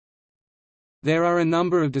There are a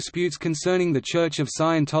number of disputes concerning the Church of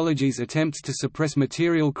Scientology's attempts to suppress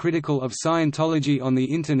material critical of Scientology on the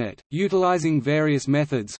Internet, utilizing various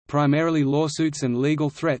methods, primarily lawsuits and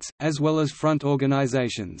legal threats, as well as front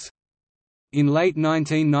organizations. In late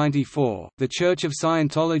 1994, the Church of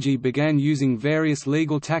Scientology began using various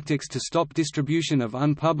legal tactics to stop distribution of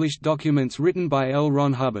unpublished documents written by L.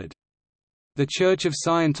 Ron Hubbard. The Church of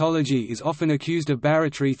Scientology is often accused of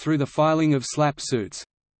barratry through the filing of SLAPP suits.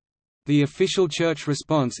 The official church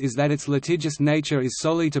response is that its litigious nature is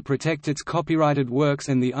solely to protect its copyrighted works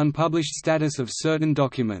and the unpublished status of certain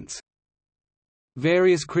documents.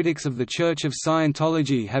 Various critics of the Church of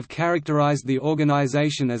Scientology have characterized the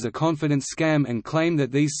organization as a confidence scam and claim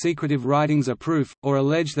that these secretive writings are proof, or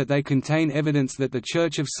allege that they contain evidence that the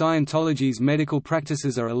Church of Scientology's medical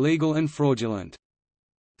practices are illegal and fraudulent.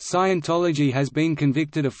 Scientology has been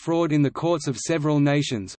convicted of fraud in the courts of several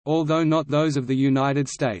nations, although not those of the United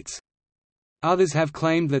States. Others have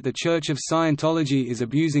claimed that the Church of Scientology is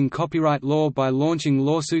abusing copyright law by launching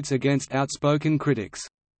lawsuits against outspoken critics.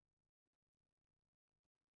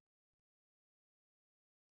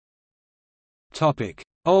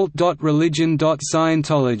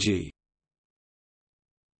 alt.religion.scientology.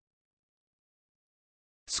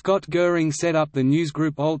 Scott Goering set up the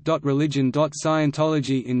newsgroup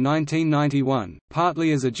alt.religion.scientology in 1991,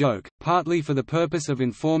 partly as a joke, partly for the purpose of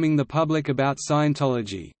informing the public about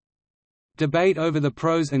Scientology. Debate over the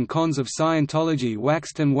pros and cons of Scientology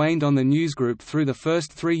waxed and waned on the newsgroup through the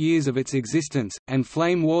first 3 years of its existence, and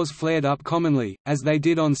flame wars flared up commonly, as they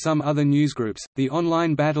did on some other newsgroups. The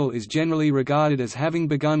online battle is generally regarded as having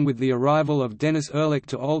begun with the arrival of Dennis Ehrlich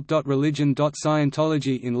to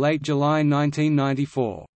alt.religion.scientology in late July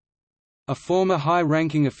 1994. A former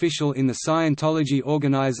high-ranking official in the Scientology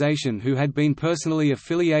organization who had been personally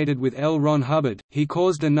affiliated with L. Ron Hubbard, he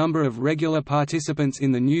caused a number of regular participants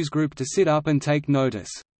in the newsgroup to sit up and take notice.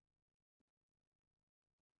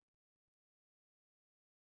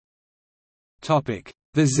 The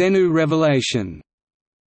Xenu revelation.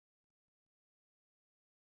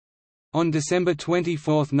 On December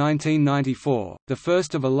 24, 1994, the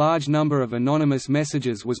first of a large number of anonymous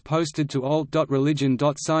messages was posted to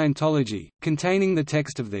alt.religion.scientology, containing the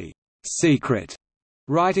text of the secret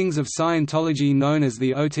writings of Scientology known as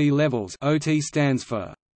the OT levels. OT stands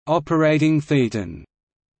for Operating Thetan.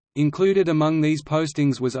 Included among these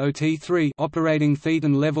postings was OT3, Operating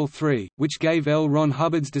Thetan Level 3, which gave L. Ron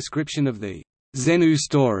Hubbard's description of the Xenu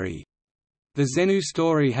story. The Xenu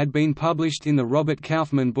story had been published in the Robert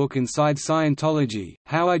Kaufman book Inside Scientology,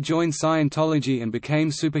 How I Joined Scientology and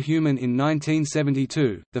Became Superhuman in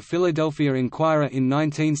 1972, the Philadelphia Inquirer in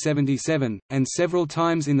 1977, and several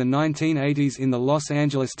times in the 1980s in the Los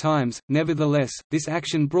Angeles Times. Nevertheless, this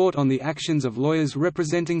action brought on the actions of lawyers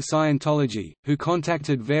representing Scientology, who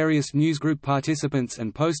contacted various newsgroup participants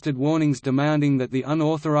and posted warnings demanding that the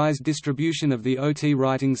unauthorized distribution of the OT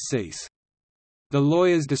writings cease. The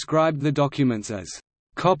lawyers described the documents as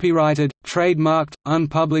copyrighted, trademarked,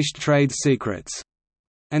 unpublished trade secrets,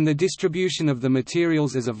 and the distribution of the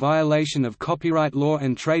materials as a violation of copyright law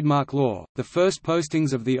and trademark law. The first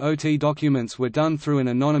postings of the OT documents were done through an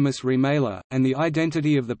anonymous remailer, and the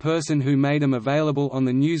identity of the person who made them available on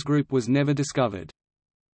the newsgroup was never discovered.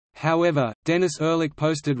 However, Dennis Ehrlich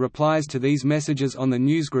posted replies to these messages on the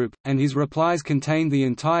newsgroup, and his replies contained the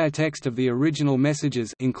entire text of the original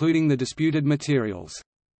messages, including the disputed materials.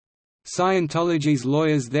 Scientology's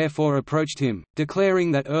lawyers therefore approached him,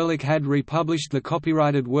 declaring that Ehrlich had republished the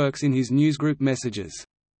copyrighted works in his newsgroup messages.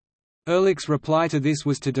 Ehrlich's reply to this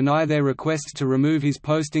was to deny their requests to remove his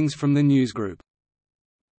postings from the newsgroup.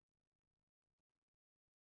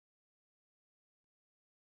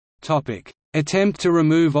 Attempt to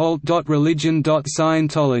remove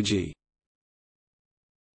alt.religion.scientology.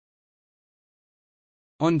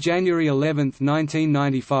 On January 11,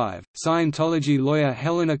 1995, Scientology lawyer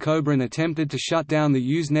Helena Coburn attempted to shut down the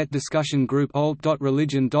Usenet discussion group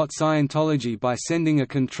alt.religion.scientology by sending a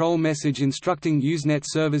control message instructing Usenet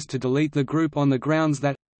servers to delete the group on the grounds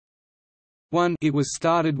that 1. It was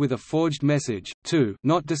started with a forged message, 2.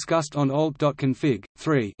 Not discussed on alt.config,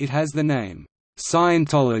 3. It has the name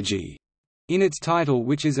Scientology in its title,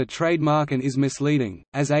 which is a trademark and is misleading,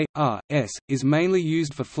 as A.R.S. is mainly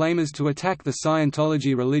used for flamers to attack the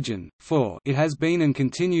Scientology religion. 4. It has been and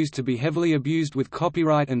continues to be heavily abused with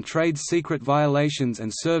copyright and trade secret violations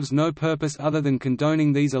and serves no purpose other than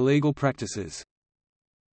condoning these illegal practices.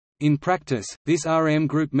 In practice, this RM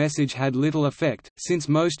group message had little effect, since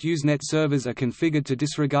most Usenet servers are configured to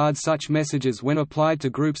disregard such messages when applied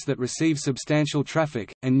to groups that receive substantial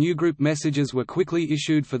traffic, and new group messages were quickly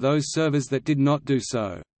issued for those servers that did not do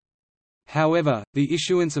so. However, the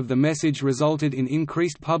issuance of the message resulted in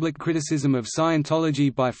increased public criticism of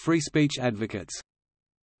Scientology by free speech advocates.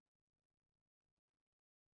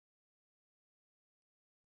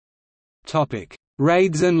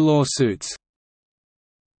 Raids and lawsuits.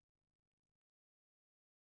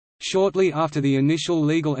 Shortly after the initial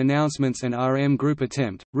legal announcements and RM Group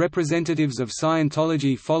attempt, representatives of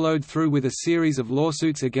Scientology followed through with a series of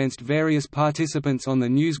lawsuits against various participants on the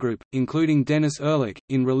newsgroup, including Dennis Ehrlich,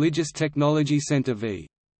 in Religious Technology Center v.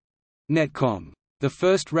 Netcom. The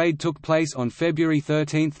first raid took place on February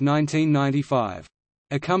 13, 1995.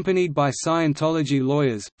 Accompanied by Scientology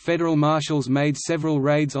lawyers, federal marshals made several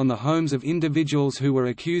raids on the homes of individuals who were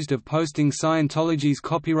accused of posting Scientology's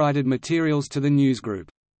copyrighted materials to the newsgroup.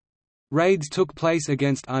 Raids took place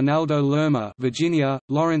against Arnaldo Lerma, Virginia,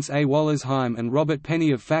 Lawrence A. Wallersheim and Robert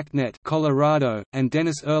Penny of FactNet, Colorado, and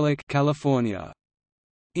Dennis Ehrlich, California.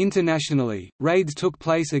 Internationally, raids took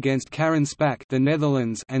place against Karen Spack, the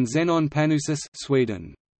Netherlands, and Zenon Panousis,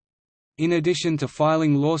 Sweden. In addition to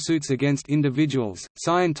filing lawsuits against individuals,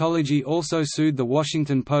 Scientology also sued The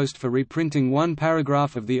Washington Post for reprinting one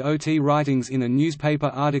paragraph of the OT writings in a newspaper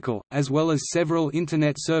article, as well as several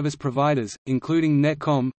Internet service providers, including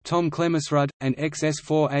Netcom, Tom Clemesrud, and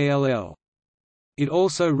XS4ALL. It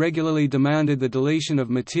also regularly demanded the deletion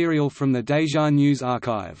of material from the Deja News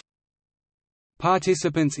archive.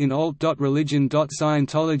 Participants in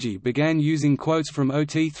alt.religion.scientology began using quotes from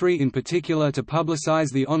OT3 in particular to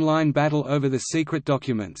publicize the online battle over the secret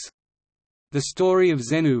documents. The story of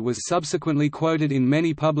Xenu was subsequently quoted in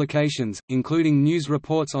many publications, including news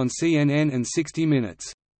reports on CNN and 60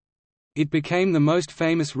 Minutes. It became the most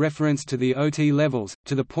famous reference to the OT levels,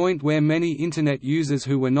 to the point where many Internet users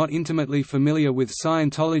who were not intimately familiar with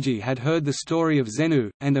Scientology had heard the story of Xenu,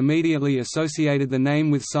 and immediately associated the name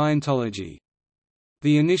with Scientology.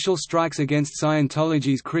 The initial strikes against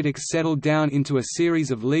Scientology's critics settled down into a series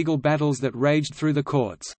of legal battles that raged through the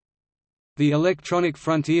courts. The Electronic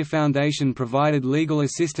Frontier Foundation provided legal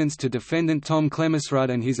assistance to defendant Tom Clemesrud,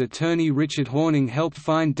 and his attorney Richard Horning helped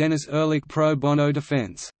find Dennis Ehrlich pro bono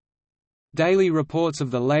defense. Daily reports of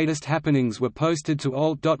the latest happenings were posted to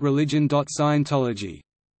alt.religion.scientology.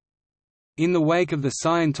 In the wake of the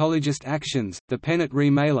Scientologist actions, the Pennant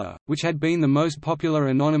remailer, which had been the most popular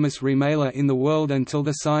anonymous remailer in the world until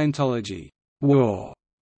the Scientology war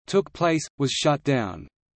took place, was shut down.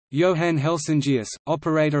 Johan Helsingius,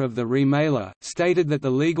 operator of the remailer, stated that the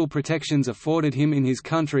legal protections afforded him in his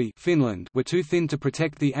country, Finland, were too thin to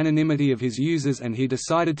protect the anonymity of his users, and he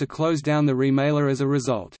decided to close down the remailer as a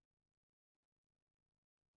result.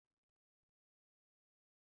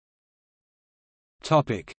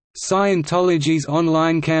 Scientology's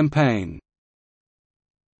online campaign.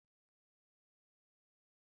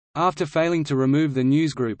 After failing to remove the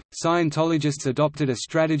newsgroup, Scientologists adopted a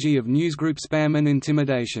strategy of newsgroup spam and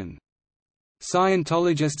intimidation.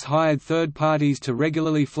 Scientologists hired third parties to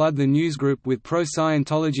regularly flood the newsgroup with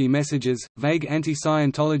pro-Scientology messages, vague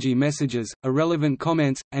anti-Scientology messages, irrelevant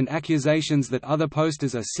comments, and accusations that other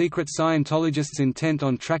posters are secret Scientologists intent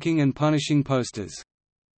on tracking and punishing posters.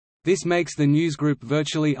 This makes the newsgroup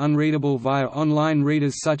virtually unreadable via online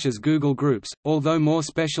readers such as Google Groups, although more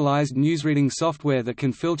specialized newsreading software that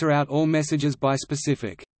can filter out all messages by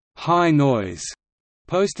specific high noise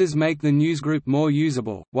posters make the newsgroup more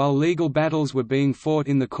usable. While legal battles were being fought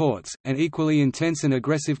in the courts, an equally intense and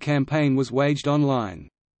aggressive campaign was waged online.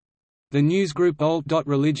 The newsgroup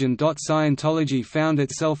alt.religion.scientology found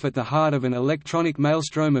itself at the heart of an electronic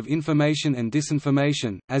maelstrom of information and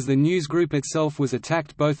disinformation, as the newsgroup itself was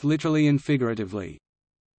attacked both literally and figuratively.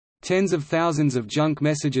 Tens of thousands of junk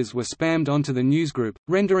messages were spammed onto the newsgroup,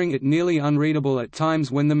 rendering it nearly unreadable at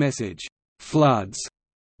times when the message floods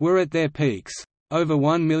were at their peaks. Over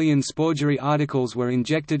 1 million sporgery articles were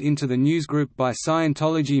injected into the newsgroup by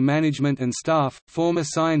Scientology management and staff. Former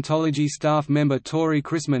Scientology staff member Tori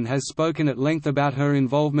Chrisman has spoken at length about her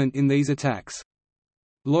involvement in these attacks.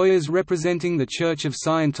 Lawyers representing the Church of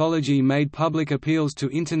Scientology made public appeals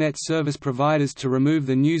to Internet service providers to remove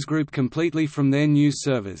the newsgroup completely from their news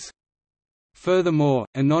servers. Furthermore,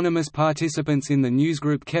 anonymous participants in the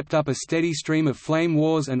newsgroup kept up a steady stream of flame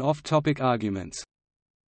wars and off-topic arguments.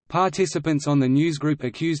 Participants on the newsgroup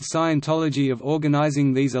accused Scientology of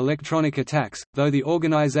organizing these electronic attacks, though the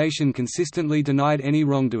organization consistently denied any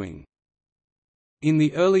wrongdoing. In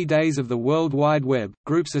the early days of the World Wide Web,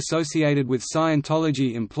 groups associated with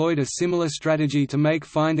Scientology employed a similar strategy to make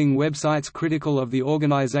finding websites critical of the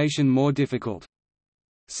organization more difficult.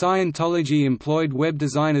 Scientology employed web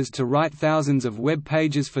designers to write thousands of web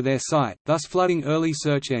pages for their site, thus flooding early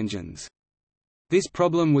search engines. This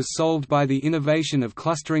problem was solved by the innovation of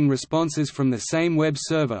clustering responses from the same web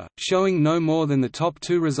server, showing no more than the top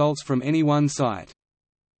 2 results from any one site.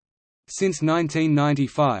 Since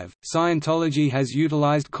 1995, Scientology has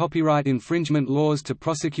utilized copyright infringement laws to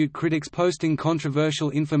prosecute critics posting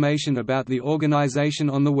controversial information about the organization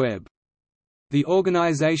on the web. The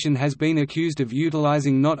organization has been accused of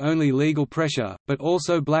utilizing not only legal pressure, but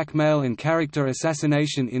also blackmail and character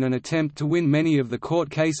assassination in an attempt to win many of the court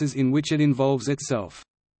cases in which it involves itself.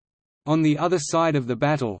 On the other side of the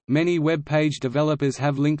battle, many web page developers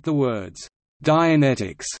have linked the words,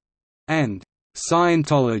 Dianetics and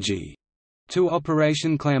Scientology to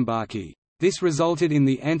Operation Klambaki. This resulted in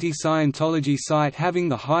the anti-Scientology site having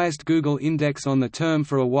the highest Google index on the term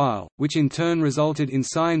for a while, which in turn resulted in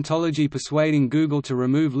Scientology persuading Google to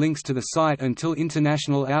remove links to the site until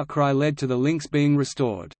international outcry led to the links being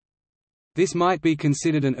restored. This might be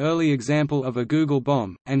considered an early example of a Google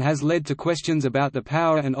bomb, and has led to questions about the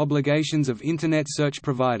power and obligations of Internet search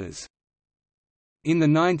providers. In the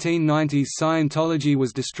 1990s, Scientology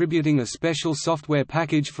was distributing a special software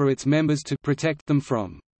package for its members to protect them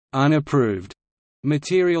from unapproved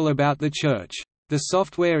material about the Church. The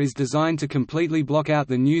software is designed to completely block out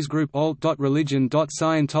the newsgroup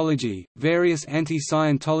alt.religion.scientology, various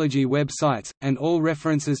anti-Scientology websites, and all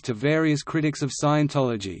references to various critics of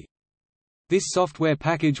Scientology. This software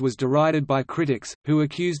package was derided by critics, who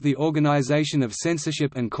accused the organization of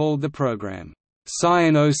censorship and called the program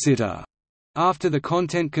Cyano-Sitter, after the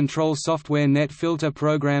content control software net filter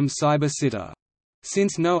program Cyber-Sitter.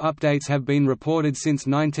 Since no updates have been reported since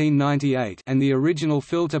 1998 and the original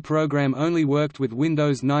filter program only worked with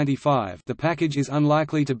Windows 95, the package is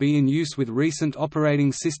unlikely to be in use with recent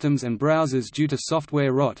operating systems and browsers due to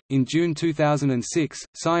software rot. In June 2006,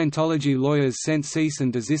 Scientology lawyers sent cease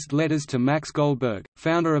and desist letters to Max Goldberg,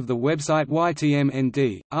 founder of the website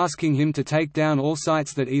YTMND, asking him to take down all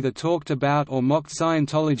sites that either talked about or mocked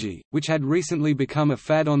Scientology, which had recently become a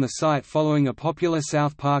fad on the site following a popular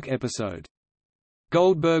South Park episode.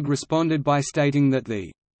 Goldberg responded by stating that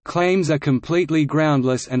the claims are completely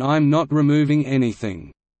groundless and I'm not removing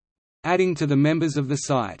anything, adding to the members of the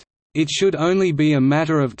site, "It should only be a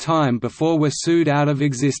matter of time before we're sued out of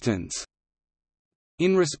existence."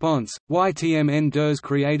 In response, YTMNDers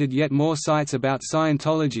created yet more sites about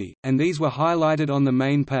Scientology, and these were highlighted on the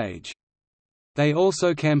main page. They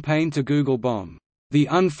also campaigned to Google bomb the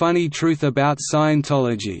unfunny truth about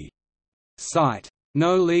Scientology site.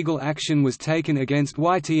 No legal action was taken against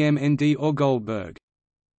YTMND or Goldberg.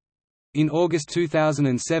 In August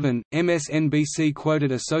 2007, MSNBC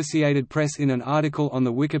quoted Associated Press in an article on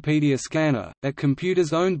the Wikipedia scanner, that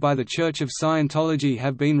computers owned by the Church of Scientology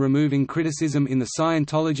have been removing criticism in the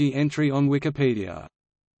Scientology entry on Wikipedia.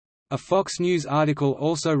 A Fox News article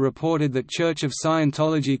also reported that Church of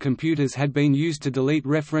Scientology computers had been used to delete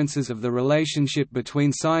references of the relationship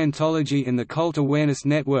between Scientology and the Cult Awareness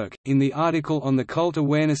Network, in the article on the Cult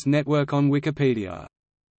Awareness Network on Wikipedia.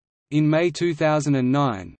 In May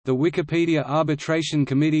 2009, the Wikipedia Arbitration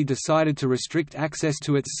Committee decided to restrict access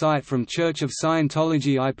to its site from Church of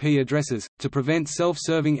Scientology IP addresses, to prevent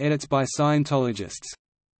self-serving edits by Scientologists.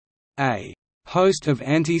 A host of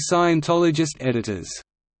anti-Scientologist editors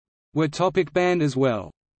were topic banned as well.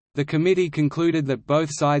 The committee concluded that both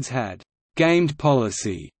sides had gamed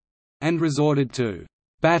policy and resorted to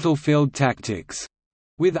battlefield tactics,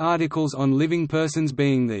 with articles on living persons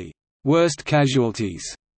being the worst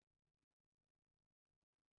casualties.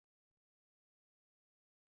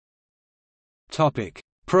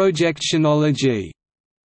 Project Chanology.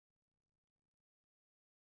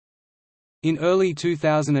 In early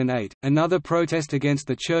 2008, another protest against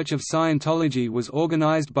the Church of Scientology was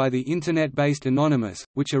organized by the Internet-based Anonymous,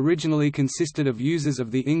 which originally consisted of users of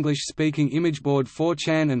the English-speaking imageboard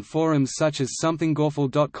 4chan and forums such as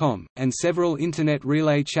somethinggawful.com, and several Internet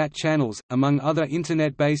relay chat channels, among other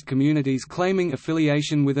Internet-based communities claiming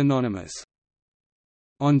affiliation with Anonymous.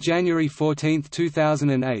 On January 14,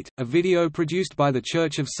 2008, a video produced by the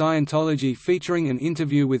Church of Scientology featuring an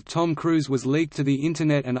interview with Tom Cruise was leaked to the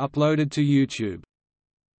Internet and uploaded to YouTube.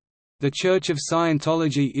 The Church of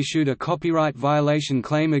Scientology issued a copyright violation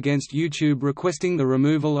claim against YouTube requesting the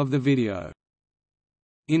removal of the video.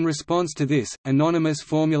 In response to this, Anonymous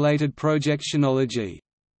formulated Project Chanology.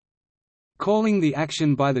 Calling the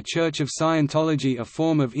action by the Church of Scientology a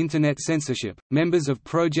form of Internet censorship, members of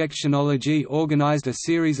Project Chanology organized a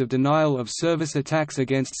series of denial-of-service attacks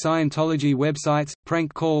against Scientology websites,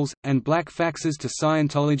 prank calls, and black faxes to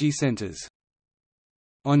Scientology centers.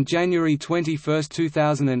 On January 21,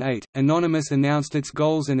 2008, Anonymous announced its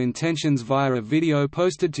goals and intentions via a video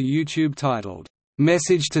posted to YouTube titled,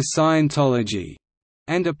 "Message to Scientology",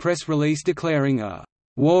 and a press release declaring a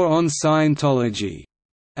war on Scientology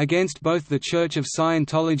against both the Church of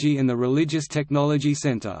Scientology and the Religious Technology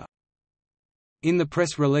Center. In the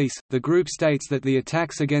press release, the group states that the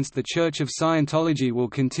attacks against the Church of Scientology will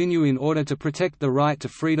continue in order to protect the right to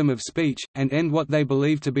freedom of speech, and end what they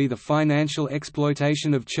believe to be the financial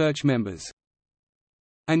exploitation of church members.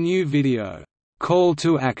 A new video, "Call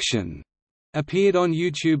to Action," appeared on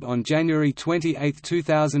YouTube on January 28,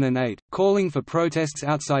 2008, calling for protests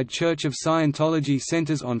outside Church of Scientology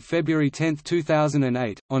centers on February 10,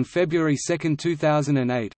 2008. On February 2,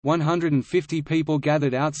 2008, 150 people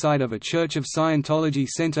gathered outside of a Church of Scientology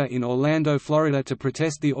center in Orlando, Florida to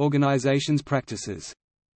protest the organization's practices.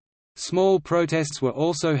 Small protests were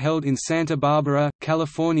also held in Santa Barbara,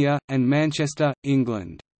 California, and Manchester,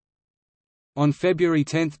 England. On February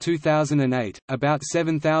 10, 2008, about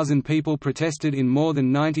 7,000 people protested in more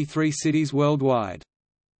than 93 cities worldwide.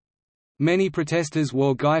 Many protesters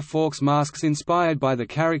wore Guy Fawkes masks inspired by the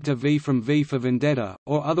character V from V for Vendetta,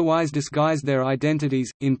 or otherwise disguised their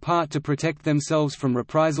identities, in part to protect themselves from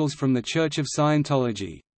reprisals from the Church of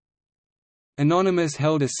Scientology. Anonymous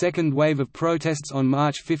held a second wave of protests on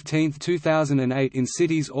March 15, 2008 in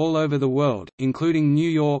cities all over the world, including New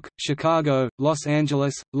York, Chicago, Los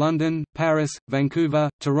Angeles, London, Paris, Vancouver,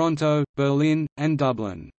 Toronto, Berlin, and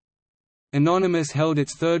Dublin. Anonymous held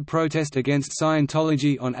its third protest against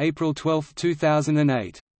Scientology on April 12,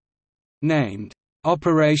 2008. Named,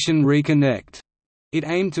 "Operation Reconnect," it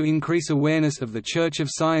aimed to increase awareness of the Church of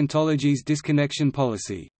Scientology's disconnection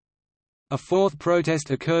policy. A fourth protest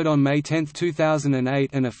occurred on May 10,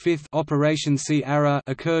 2008 and a fifth, Operation Sierra,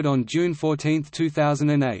 occurred on June 14,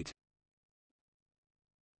 2008.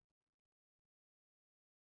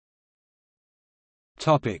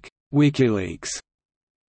 WikiLeaks.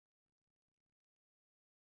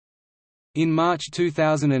 In March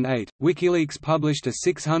 2008, WikiLeaks published a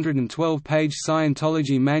 612-page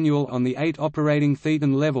Scientology manual on the 8 operating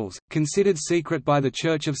thetan levels, considered secret by the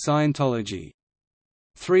Church of Scientology.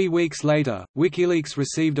 3 weeks later, WikiLeaks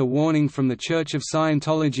received a warning from the Church of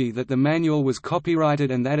Scientology that the manual was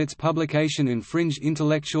copyrighted and that its publication infringed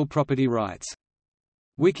intellectual property rights.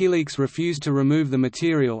 WikiLeaks refused to remove the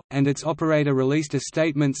material, and its operator released a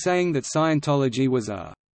statement saying that Scientology was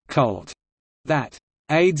a cult that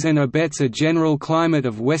aids and abets a general climate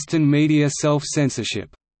of Western media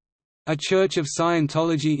self-censorship. A Church of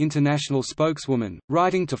Scientology International spokeswoman,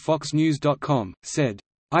 writing to FoxNews.com, said,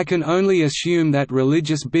 "I can only assume that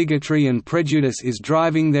religious bigotry and prejudice is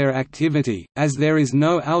driving their activity, as there is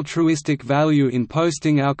no altruistic value in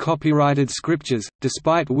posting our copyrighted scriptures,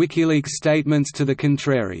 despite WikiLeaks statements to the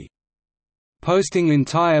contrary. Posting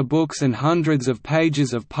entire books and hundreds of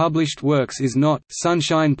pages of published works is not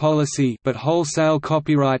sunshine policy but wholesale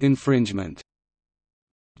copyright infringement."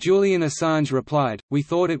 Julian Assange replied, "We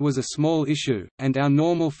thought it was a small issue, and our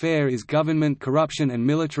normal fare is government corruption and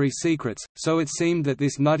military secrets, so it seemed that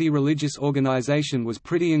this nutty religious organization was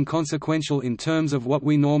pretty inconsequential in terms of what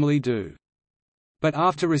we normally do. But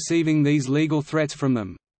after receiving these legal threats from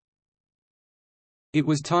them, it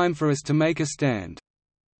was time for us to make a stand."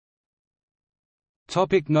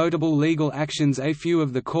 Notable legal actions. A few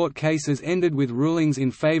of the court cases ended with rulings in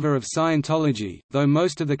favor of Scientology, though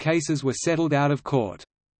most of the cases were settled out of court.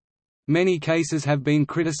 Many cases have been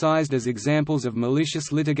criticized as examples of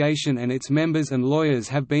malicious litigation, and its members and lawyers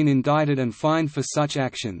have been indicted and fined for such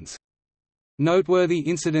actions. Noteworthy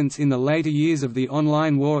incidents in the later years of the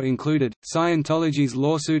online war included, Scientology's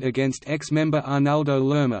lawsuit against ex-member Arnaldo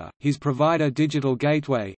Lerma, his provider Digital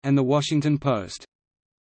Gateway, and The Washington Post.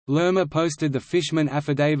 Lerma posted the Fishman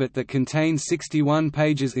Affidavit that contained 61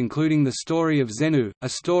 pages including the story of Xenu, a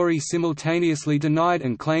story simultaneously denied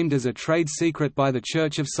and claimed as a trade secret by the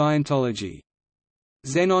Church of Scientology.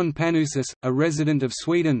 Zenon Panousis, a resident of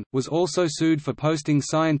Sweden, was also sued for posting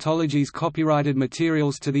Scientology's copyrighted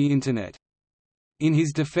materials to the Internet. In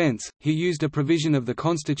his defense, he used a provision of the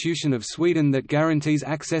Constitution of Sweden that guarantees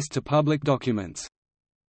access to public documents.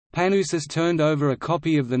 Panousis turned over a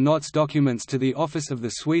copy of the NOTS documents to the Office of the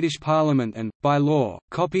Swedish Parliament and, by law,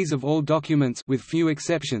 copies of all documents with few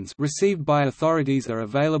exceptions received by authorities are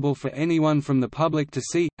available for anyone from the public to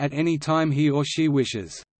see, at any time he or she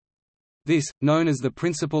wishes. This, known as the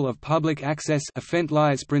principle of public access,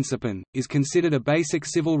 offentlighetsprincipen, is considered a basic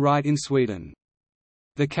civil right in Sweden.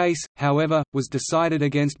 The case, however, was decided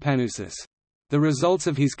against Panousis. The results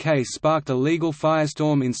of his case sparked a legal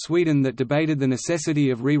firestorm in Sweden that debated the necessity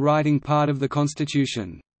of rewriting part of the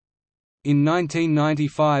constitution. In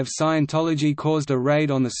 1995, Scientology caused a raid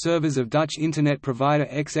on the servers of Dutch internet provider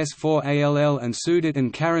XS4ALL and sued it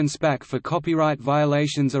and Karen Spack for copyright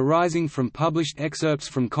violations arising from published excerpts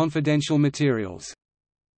from confidential materials.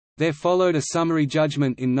 There followed a summary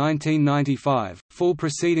judgment in 1995, full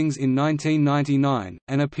proceedings in 1999,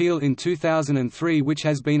 an appeal in 2003 which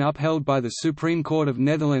has been upheld by the Supreme Court of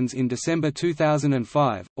Netherlands in December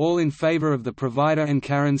 2005, all in favor of the provider and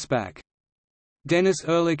Karen Spack. Dennis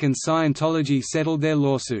Ehrlich and Scientology settled their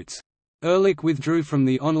lawsuits. Ehrlich withdrew from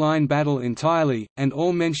the online battle entirely, and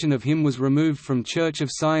all mention of him was removed from Church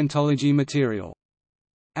of Scientology material.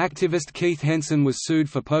 Activist Keith Henson was sued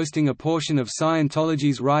for posting a portion of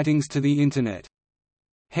Scientology's writings to the Internet.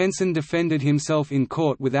 Henson defended himself in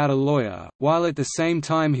court without a lawyer, while at the same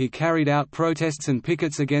time he carried out protests and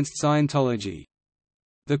pickets against Scientology.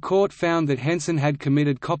 The court found that Henson had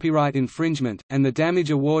committed copyright infringement, and the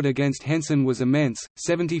damage award against Henson was immense,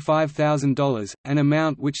 $75,000, an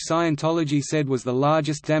amount which Scientology said was the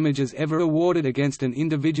largest damages ever awarded against an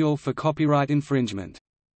individual for copyright infringement.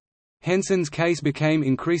 Henson's case became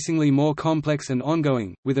increasingly more complex and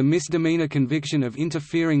ongoing, with a misdemeanor conviction of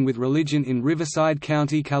interfering with religion in Riverside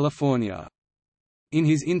County, California. In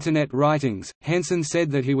his Internet writings, Henson said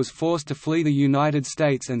that he was forced to flee the United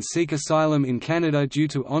States and seek asylum in Canada due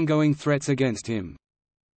to ongoing threats against him.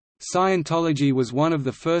 Scientology was one of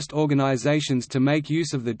the first organizations to make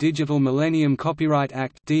use of the Digital Millennium Copyright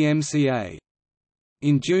Act (DMCA).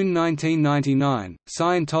 In June 1999,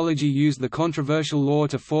 Scientology used the controversial law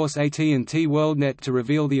to force AT&T WorldNet to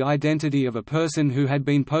reveal the identity of a person who had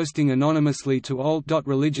been posting anonymously to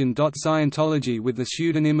alt.religion.scientology with the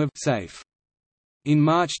pseudonym of Safe. In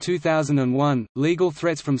March 2001, legal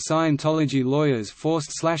threats from Scientology lawyers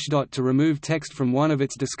forced Slashdot to remove text from one of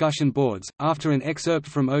its discussion boards, after an excerpt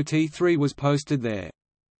from OT3 was posted there.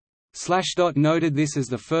 Slashdot noted this as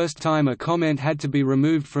the first time a comment had to be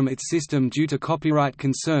removed from its system due to copyright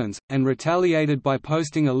concerns, and retaliated by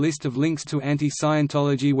posting a list of links to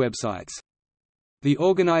anti-Scientology websites. The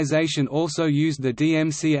organization also used the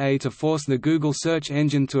DMCA to force the Google search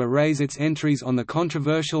engine to erase its entries on the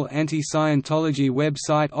controversial anti-Scientology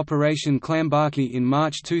website Operation Clambake in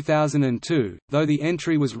March 2002, though the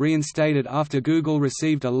entry was reinstated after Google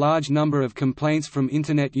received a large number of complaints from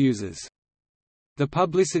Internet users. The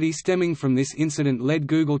publicity stemming from this incident led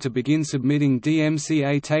Google to begin submitting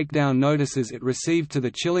DMCA takedown notices it received to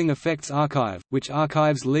the Chilling Effects Archive, which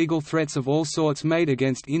archives legal threats of all sorts made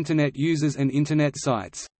against Internet users and Internet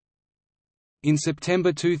sites. In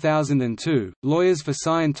September 2002, lawyers for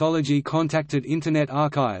Scientology contacted Internet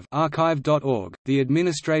Archive (archive.org), the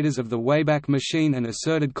administrators of the Wayback Machine, and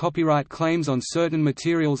asserted copyright claims on certain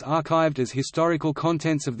materials archived as historical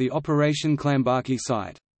contents of the Operation Clambake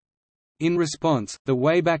site. In response, the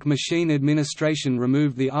Wayback Machine administration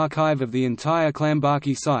removed the archive of the entire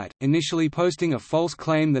Clambake site, initially posting a false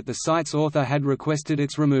claim that the site's author had requested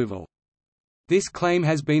its removal. This claim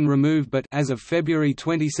has been removed, but as of February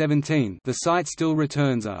 2017, the site still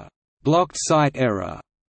returns a blocked site error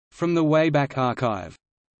from the Wayback Archive.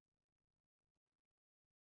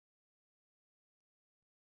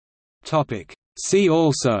 Topic: See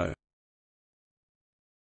also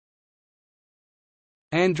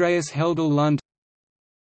Andreas Heldel Lund,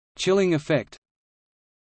 Chilling Effect,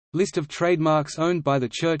 List of trademarks owned by the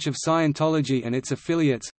Church of Scientology and its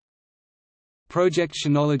affiliates, Project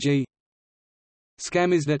Chanology,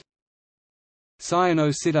 Scamisdat,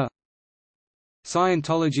 Cyano-Sitter,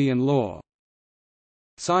 Scientology and law,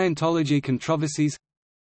 Scientology controversies,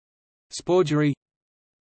 Sporgery,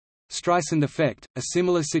 Streisand effect, a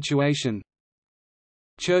similar situation,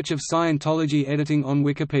 Church of Scientology editing on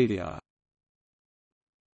Wikipedia.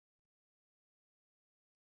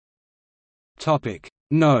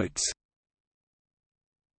 Notes.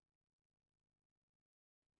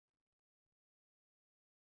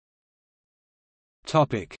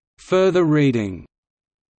 Further reading.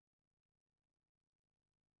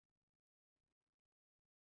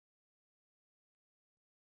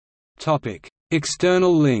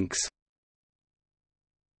 External links.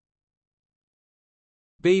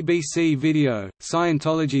 BBC video,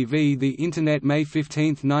 Scientology v. the Internet, May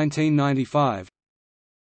 15, 1995.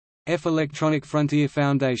 Electronic Frontier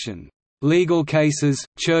Foundation. Legal Cases,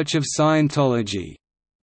 Church of Scientology.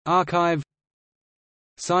 Archive.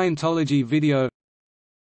 Scientology video.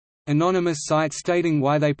 Anonymous site stating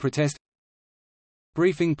why they protest.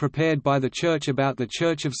 Briefing prepared by the Church about the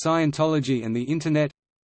Church of Scientology and the Internet.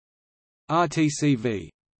 RTCV.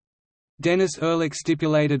 Dennis Ehrlich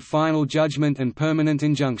stipulated final judgment and permanent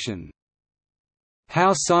injunction.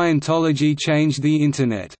 How Scientology Changed the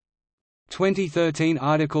Internet. 2013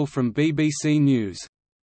 article from BBC News.